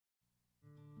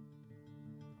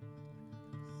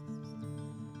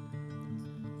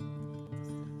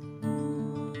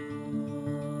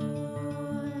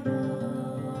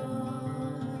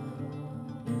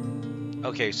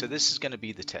Okay, so this is going to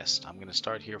be the test. I'm going to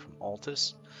start here from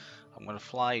Altus. I'm going to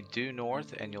fly due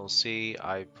north, and you'll see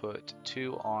I put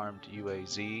 2 armed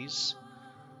UAZs.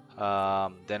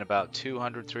 Then about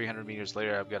 200, 300 meters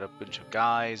later, I've got a bunch of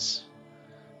guys.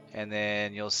 And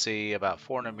then you'll see about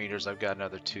 400 meters, I've got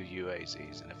another 2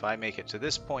 UAZs. And if I make it to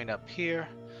this point up here,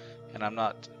 and I'm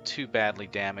not too badly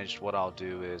damaged, what I'll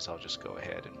do is I'll just go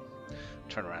ahead and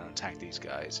turn around and attack these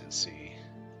guys and see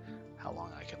how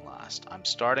long I can last. I'm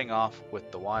starting off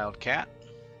with the Wildcat,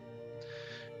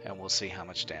 and we'll see how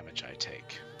much damage I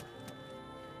take.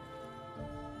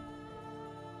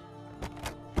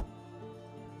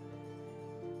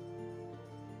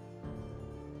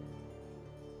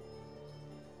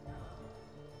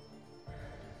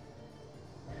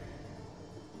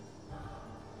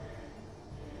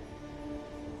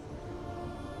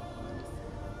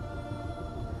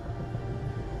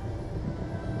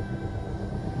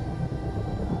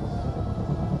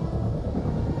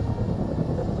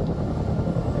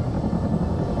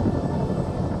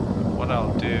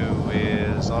 I'll do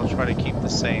is I'll try to keep the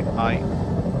same height.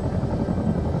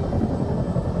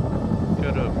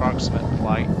 Go to approximate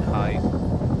flight height,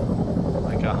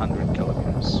 like 100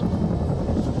 kilometers.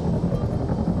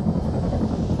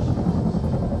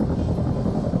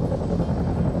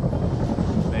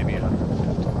 Maybe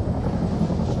 150.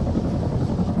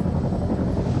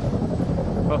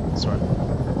 Oh, sorry.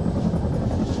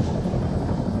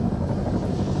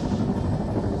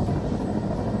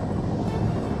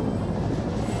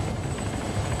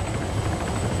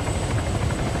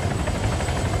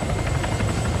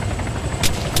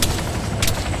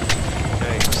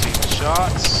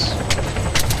 Shots.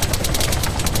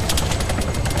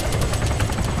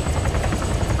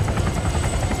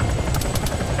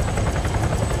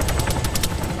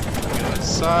 Go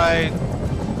inside.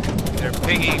 They're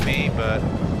pinging me, but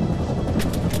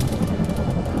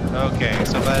okay.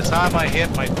 So by the time I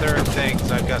hit my third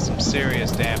things, I've got some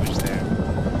serious damage there.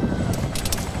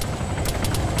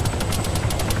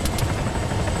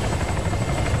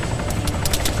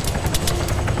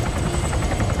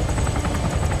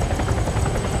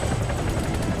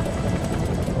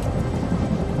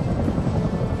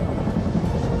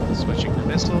 Switching to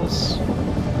missiles.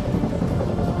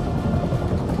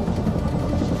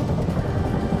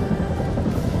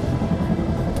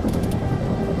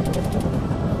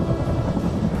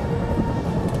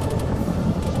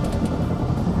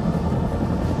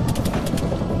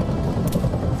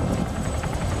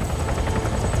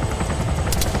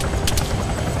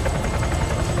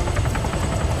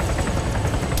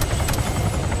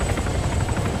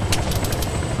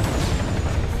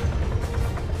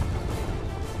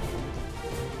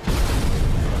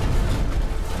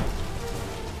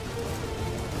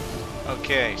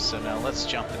 Okay, so now let's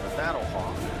jump into Battle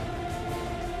Hawk.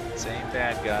 Same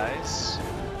bad guys.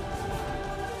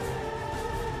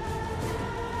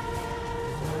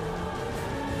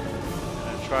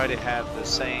 I'm gonna try to have the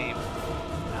same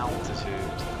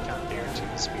altitude. Can't guarantee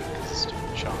the speed because it's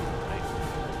stupid chopper, right?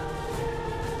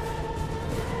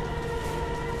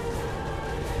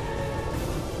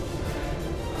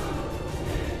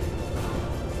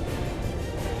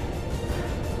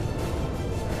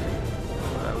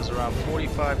 Around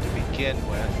 45 to begin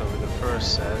with over the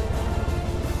first set.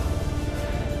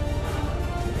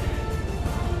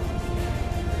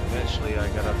 Eventually I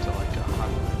got up to like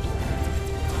 100.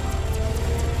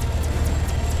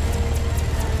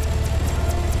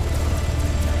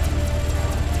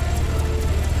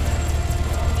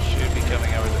 Should be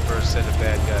coming over the first set of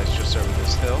bad guys just over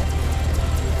this hill.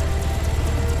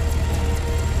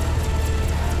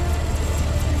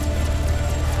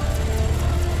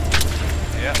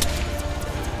 Yep.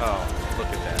 Oh, look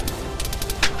at that.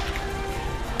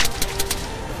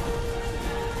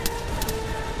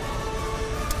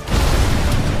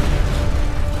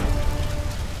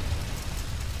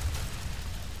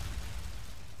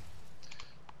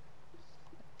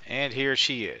 And here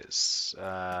she is.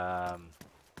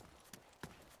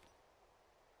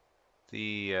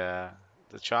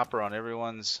 The chopper on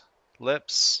everyone's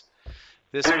lips.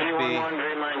 This would be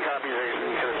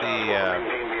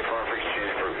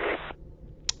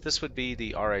this would be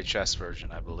the RHS version,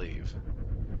 I believe.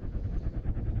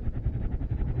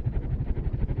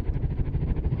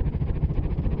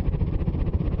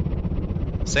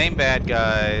 Same bad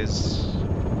guys.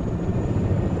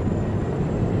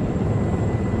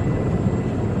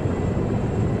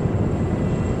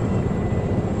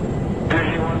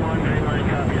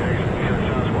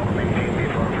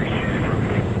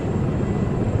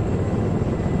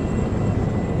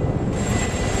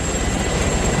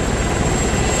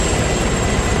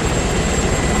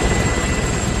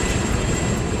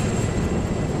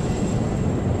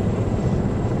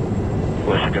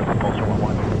 Wish good propulsor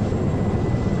 1-1.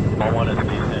 1-1 is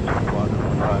decent. Squad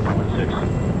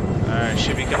 516. Alright,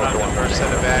 should be coming up the first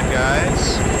set of bad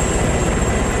guys.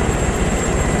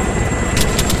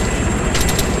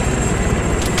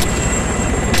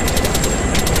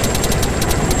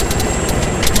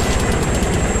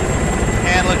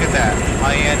 And look at that,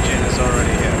 my engine is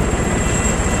already hit.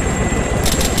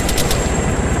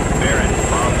 Baron,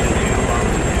 bomb to 2, bomb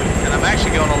to 2. And I'm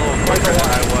actually going a little quicker than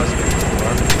I was before.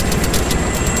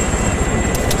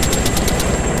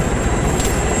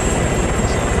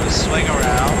 So I'm going to swing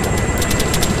around.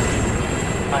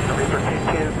 Micro Reaper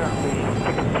 2-2, currently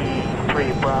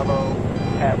 63 Bravo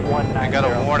at 190. I got a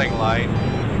warning light.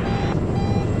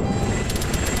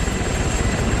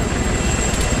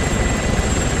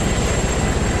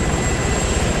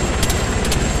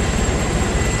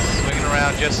 Swinging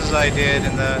around just as I did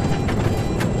in the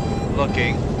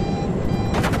looking.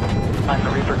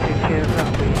 Micro Reaper 2-2,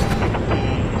 currently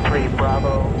 63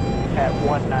 Bravo at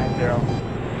 190.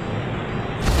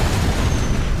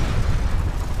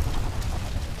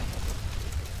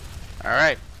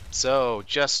 Alright, so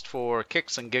just for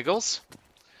kicks and giggles,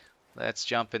 let's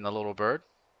jump in the little bird.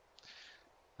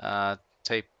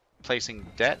 Placing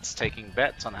bets, taking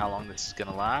bets on how long this is going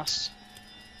to last.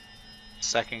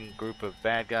 Second group of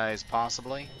bad guys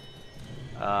possibly.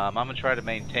 I'm going to try to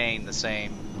maintain the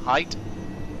same height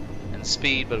and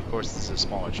speed, but of course this is a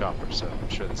smaller chopper, so I'm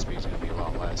sure the speed's going to be a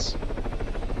lot less.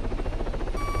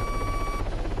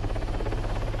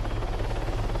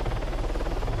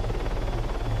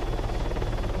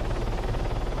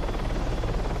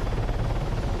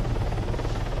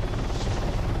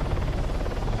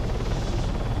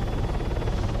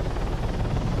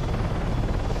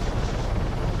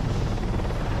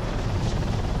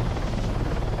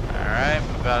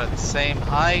 About at the same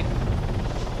height,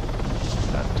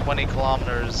 about 20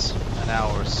 kilometers an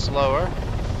hour slower.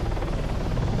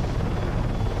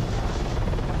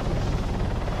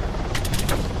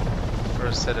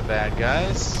 First set of bad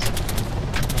guys.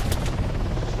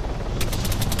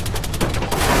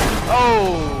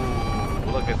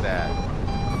 Oh, look at that.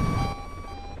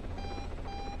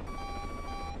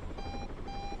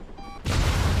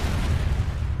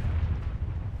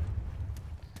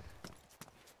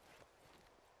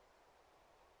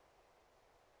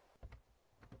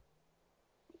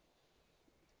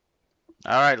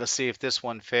 Alright, let's see if this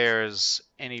one fares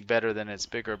any better than its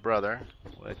bigger brother,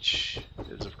 which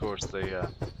is of course the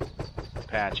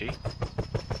Apache. It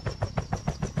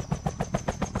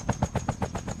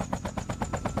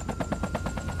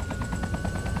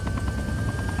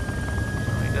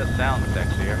does sound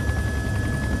sexier.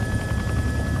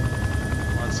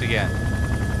 Once again,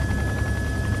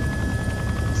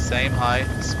 same height,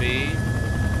 speed.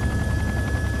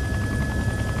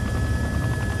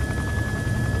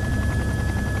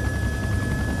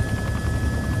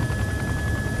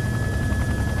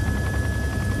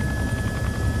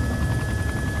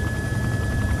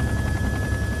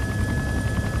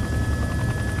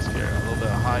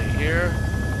 Here,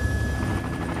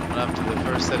 coming up to the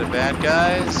first set of bad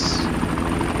guys.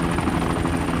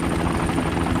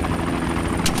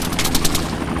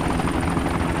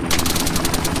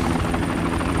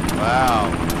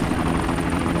 Wow.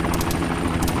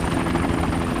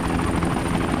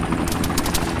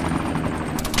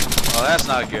 Well, that's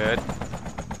not good.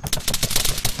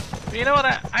 But you know what?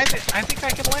 I think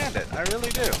I can land it. I really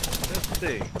do. Let's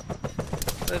see.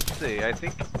 Let's see. I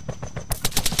think.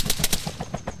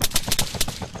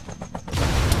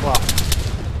 Well,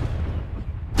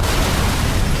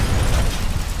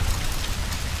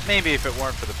 maybe if it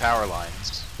weren't for the power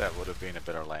lines, that would have been a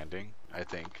better landing, I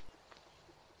think.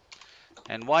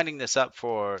 And winding this up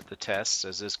for the tests,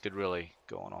 as this could really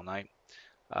go on all night,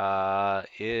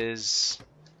 is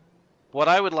what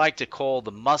I would like to call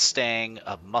the Mustang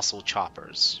of muscle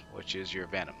choppers, which is your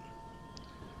Venom,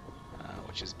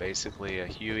 which is basically a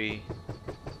Huey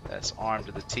that's armed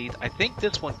to the teeth. I think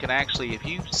this one can actually, if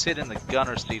you sit in the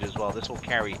gunner seat as well, this will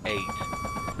carry 8.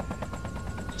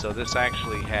 So this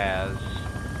actually has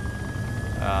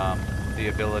the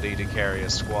ability to carry a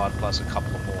squad plus a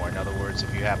couple more. In other words,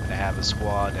 if you happen to have a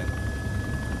squad and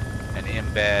an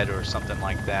embed or something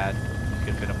like that, you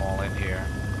can fit them all in here.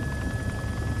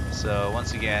 So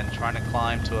once again, trying to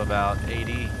climb to about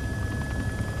 80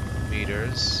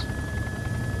 meters.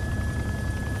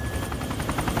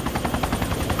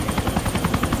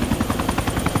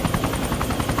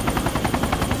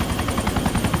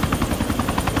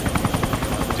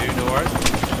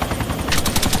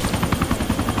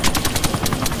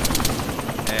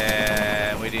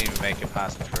 Make it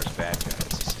past the first bad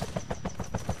guys.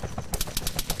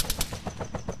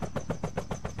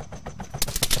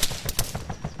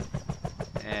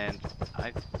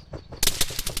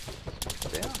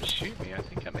 They don't shoot me. I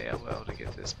think I may be able to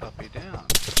get this puppy down.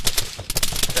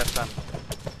 Except I'm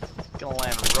gonna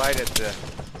land right at the.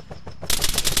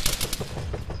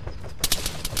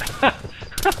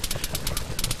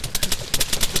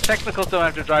 The technicals don't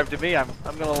have to drive to me. I'm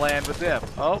gonna land with them.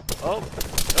 Oh, oh,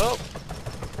 oh.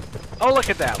 Oh, look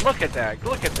at that! Look at that!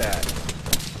 Look at that!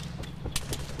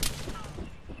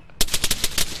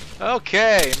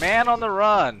 Okay, man on the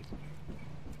run.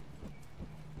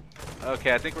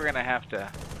 Okay, I think we're gonna have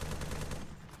to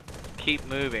keep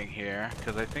moving here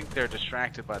because I think they're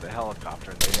distracted by the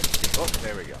helicopter. They didn't see. Oh,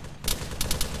 there we go.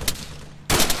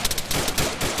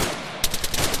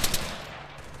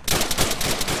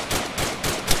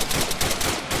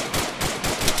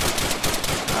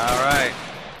 All right,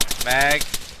 mag.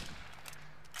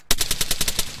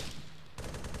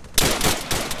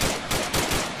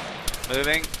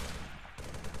 Moving.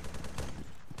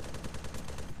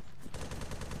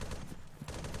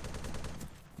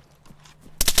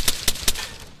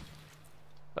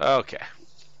 Okay.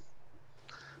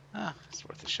 It's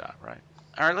worth a shot, right?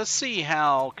 All right, let's see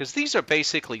how, because these are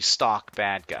basically stock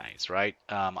bad guys, right?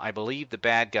 I believe the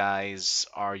bad guys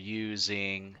are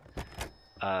using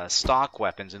stock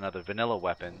weapons and other vanilla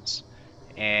weapons,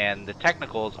 and the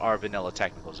technicals are vanilla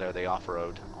technicals. They're the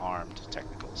off-road armed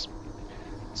technicals.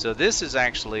 So this is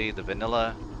actually the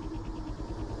vanilla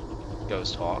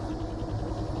Ghost Hawk.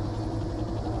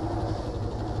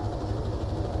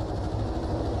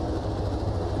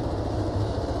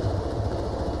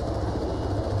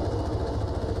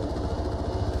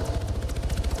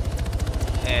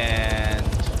 And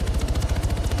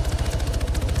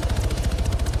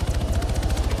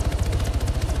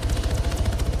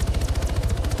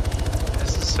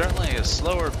this is certainly a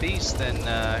slower beast than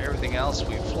everything else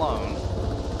we've flown.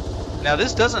 Now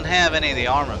this doesn't have any of the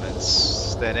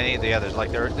armaments that any of the others, like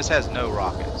this has no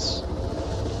rockets.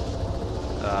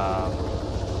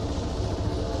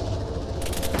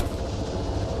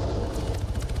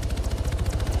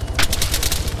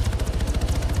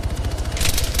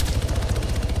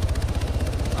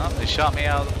 Oh, they shot me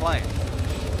out of the plane.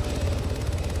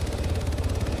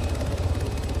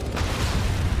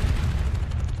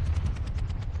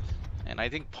 And I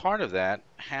think part of that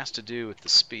has to do with the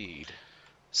speed.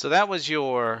 So that was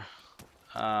your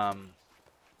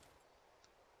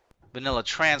vanilla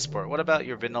transport. What about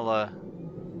your vanilla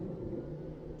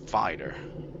fighter?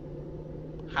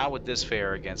 How would this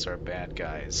fare against our bad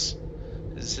guys?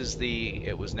 This is the,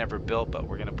 it was never built, but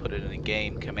we're going to put it in a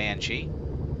game, Comanche.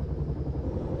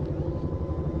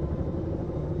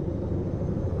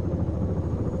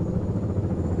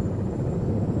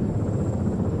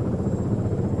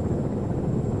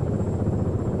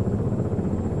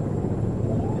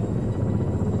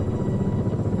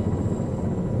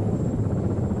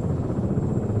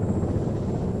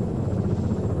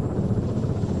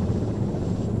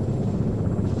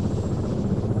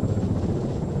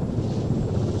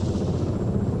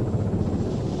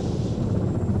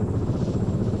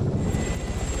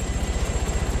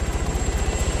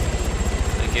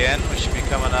 Again, we should be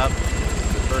coming up to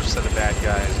the first set of bad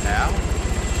guys now.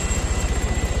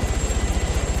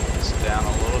 This down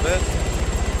a little bit.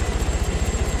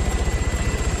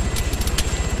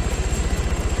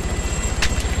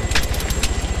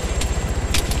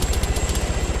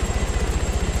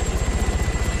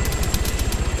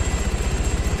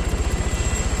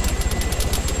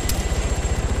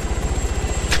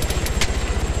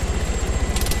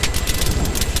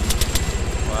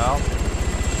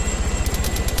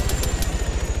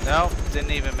 Nope,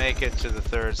 didn't even make it to the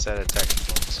third set of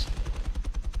technicals.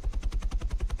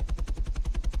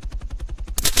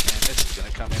 And this is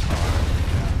going to come in hard.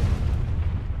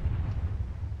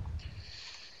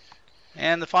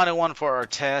 And the final one for our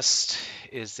test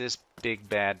is this big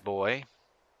bad boy,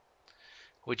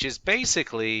 which is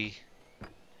basically,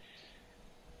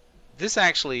 this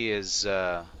actually is,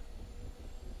 apart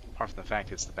from the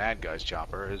fact it's the bad guy's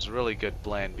chopper, is a really good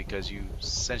blend because you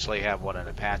essentially have an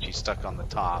Apache stuck on the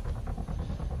top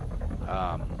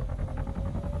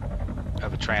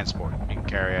of a transport. You can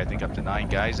carry, I think, up to 9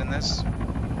 guys in this.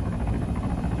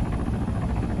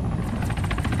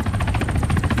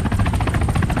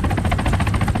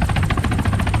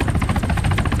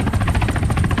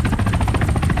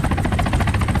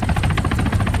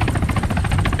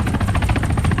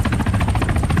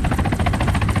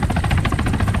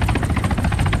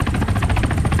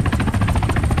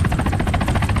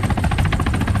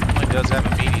 It does have a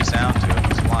meaty sound to it.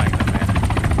 It's flying though, man.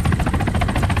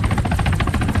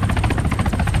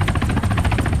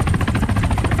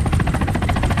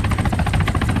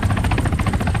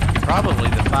 probably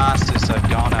the fastest I've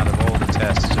gone out of all the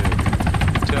tests to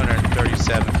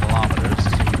 237 kilometers.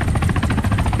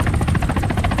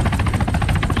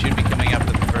 Should be coming up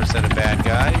to the first set of bad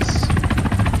guys.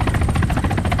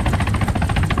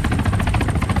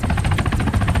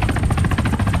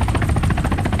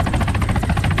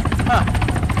 Huh.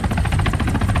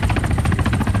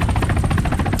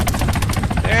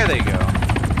 There they go.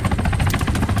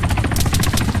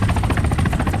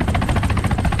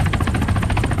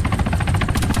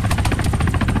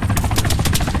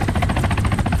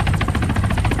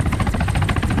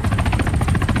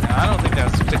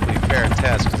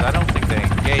 Test because I don't think they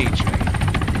engage me.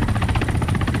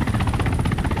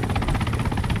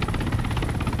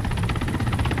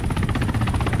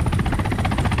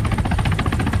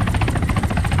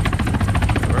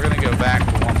 We're going to go back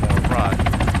for one more run.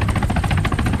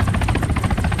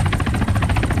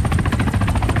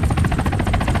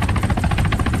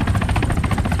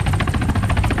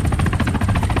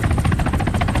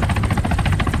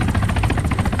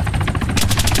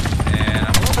 And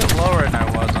I'm a little bit lower than I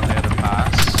was on the other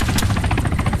pass.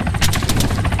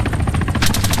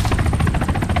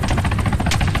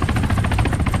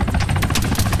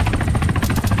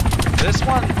 This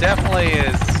one definitely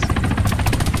is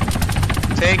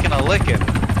taking a licking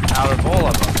out of all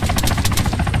of them.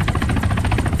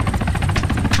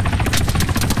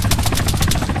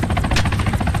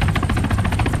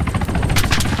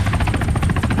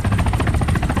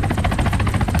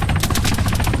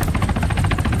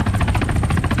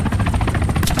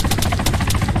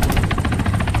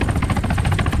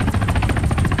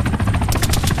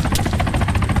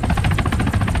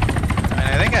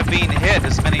 Being hit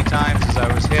as many times as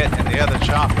I was hit in the other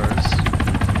choppers,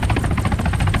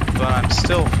 but I'm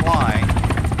still flying,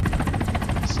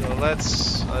 so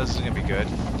this is gonna be good.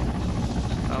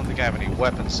 I don't think I have any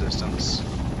weapon systems.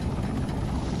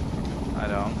 I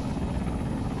don't.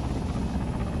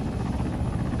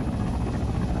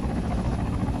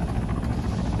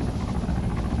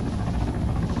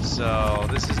 So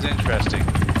this is interesting.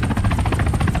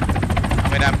 I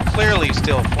mean, I'm clearly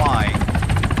still flying.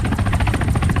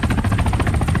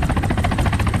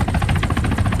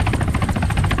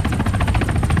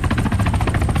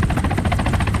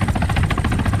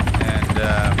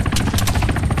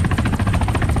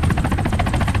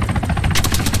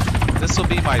 This will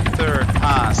be my third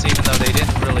pass, even though they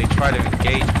didn't really try to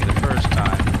engage me the first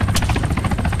time.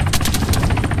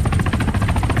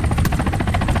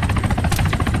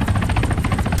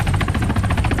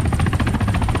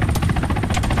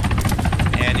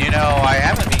 And you know, I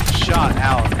haven't been shot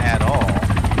out at all.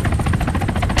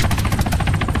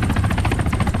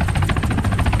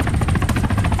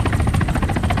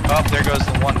 Oh, there goes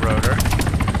the one rotor.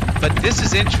 But this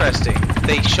is interesting.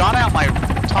 They shot out my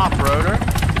top rotor,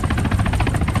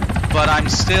 but I'm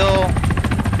still,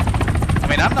 I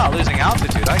mean, I'm not losing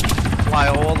altitude. I can fly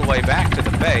all the way back to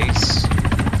the base,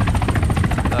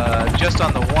 just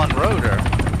on the one rotor.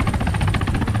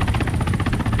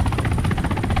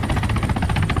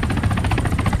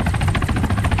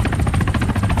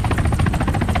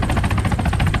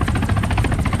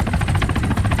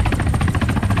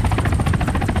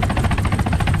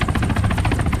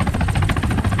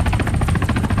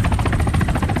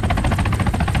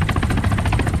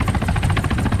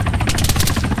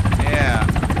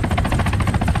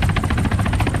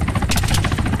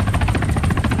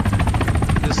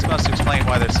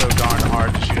 Why they're so darn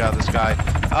hard to shoot out of the sky.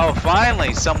 Oh,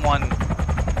 finally someone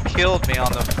killed me on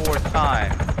the fourth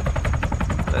time.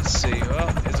 Let's see. Oh,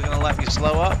 is it going to let me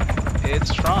slow up?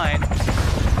 It's trying.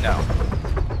 No.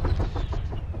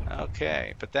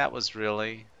 Okay, but that was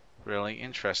really, really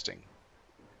interesting.